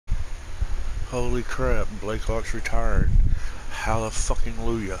Holy crap, BlakLocks retired.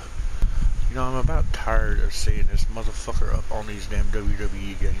 Hallelujah. You know, I'm about tired of seeing this motherfucker up on these damn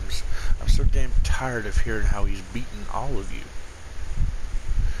WWE games. I'm so damn tired of hearing how he's beating all of you.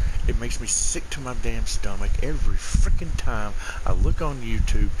 It makes me sick to my damn stomach every freaking time I look on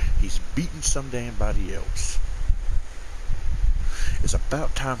YouTube. He's beating some damn body else. It's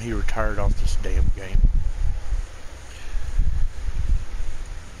about time he retired off this damn game.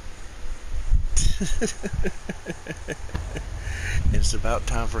 It's about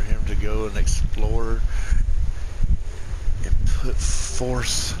time for him to go and explore and put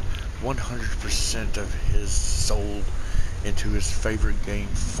forth 100% of his soul into his favorite game,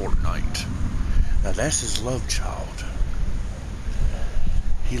 Fortnite. Now that's his love child.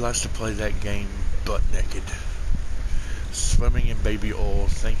 He likes to play that game butt naked, swimming in baby oil,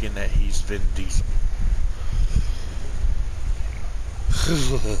 thinking that he's Vin Diesel.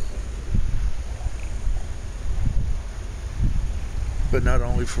 But not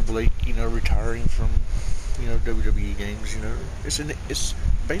only for Blake, retiring from, WWE games, it's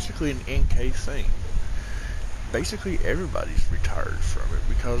basically an NK thing. Basically everybody's retired from it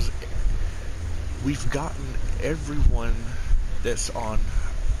because we've gotten everyone that's on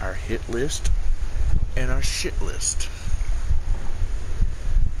our hit list and our shit list.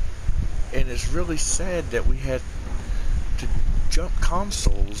 And it's really sad that we had to jump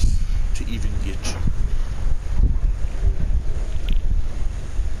consoles to even get you.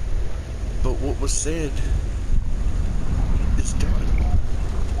 But what was said is done.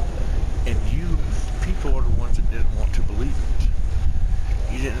 And you people are the ones that didn't want to believe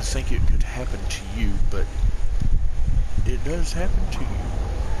it. You didn't think it could happen to you, but it does happen to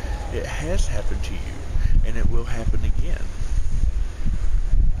you. It has happened to you, and it will happen again.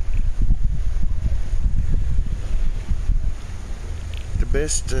 The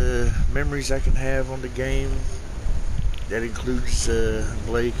best memories I can have on the game, that includes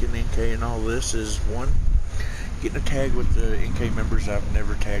Blake and NK and all this, is one, getting a tag with the NK members I've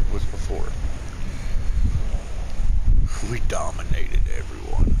never tagged with before. We dominated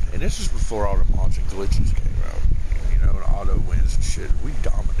everyone. And this is before all the mods and glitches came out. And auto wins and shit. We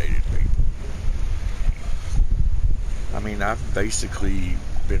dominated people. I mean, I've basically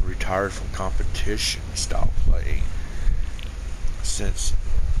been retired from competition style playing since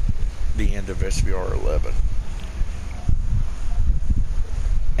the end of SVR 11.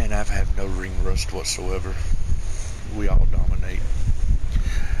 And I've had no ring rust whatsoever. We all dominate.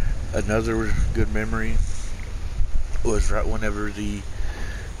 Another good memory was right whenever the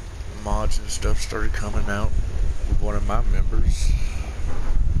mods and stuff started coming out with one of my members.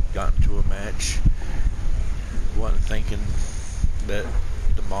 Got into a match. Wasn't thinking that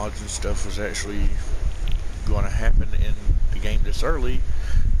the mods and stuff was actually going to happen in the game this early,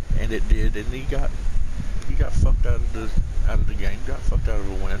 and it did. And he got fucked out of the game, got fucked out of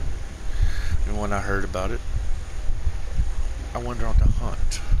a win. And when I heard about it, I went on to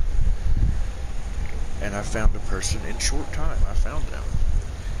hunt. And I found a person in short time. I found them.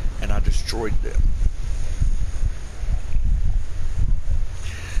 And I destroyed them.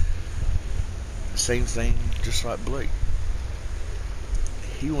 Same thing, just like Blake.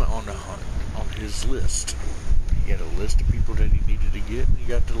 He went on the hunt on his list. He had a list of people that he needed to get, and he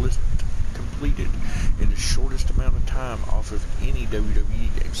got the list completed in the shortest amount of time off of any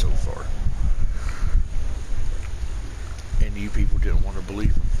WWE game so far. And you people didn't want to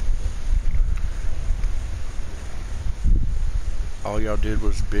believe him. All y'all did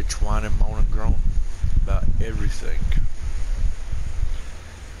was bitch, whine, and moan and groan about everything.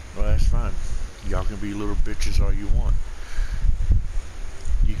 Well, that's fine. Y'all can be little bitches all you want.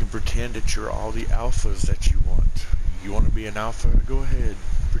 You can pretend that you're all the alphas that you want. You want to be an alpha? Go ahead.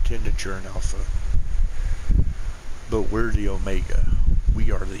 Pretend that you're an alpha. But we're the omega.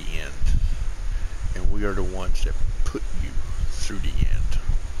 We are the end. And we are the ones that put you through the end.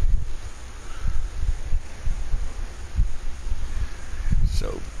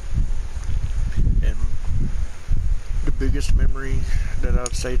 So, and the biggest memory that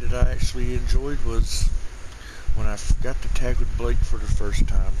I'd say that I actually enjoyed was when I got to tag with Blake for the first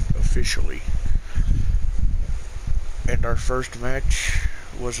time, officially. And our first match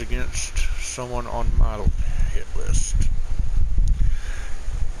was against someone on my hit list.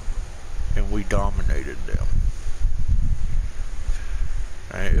 And we dominated them.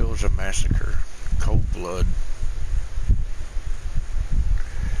 And it was a massacre. Cold blood.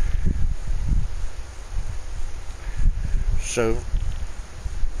 So,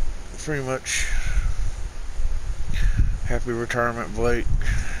 pretty much, happy retirement, Blake.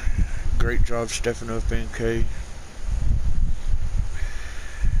 Great job stepping up, NK.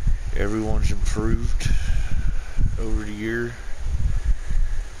 Everyone's improved over the year.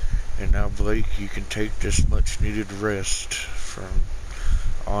 And now, Blake, you can take this much needed rest from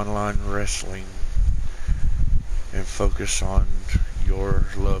online wrestling and focus on your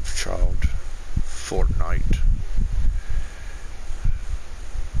love child, Fortnite.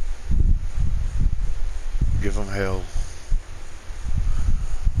 Give them hell.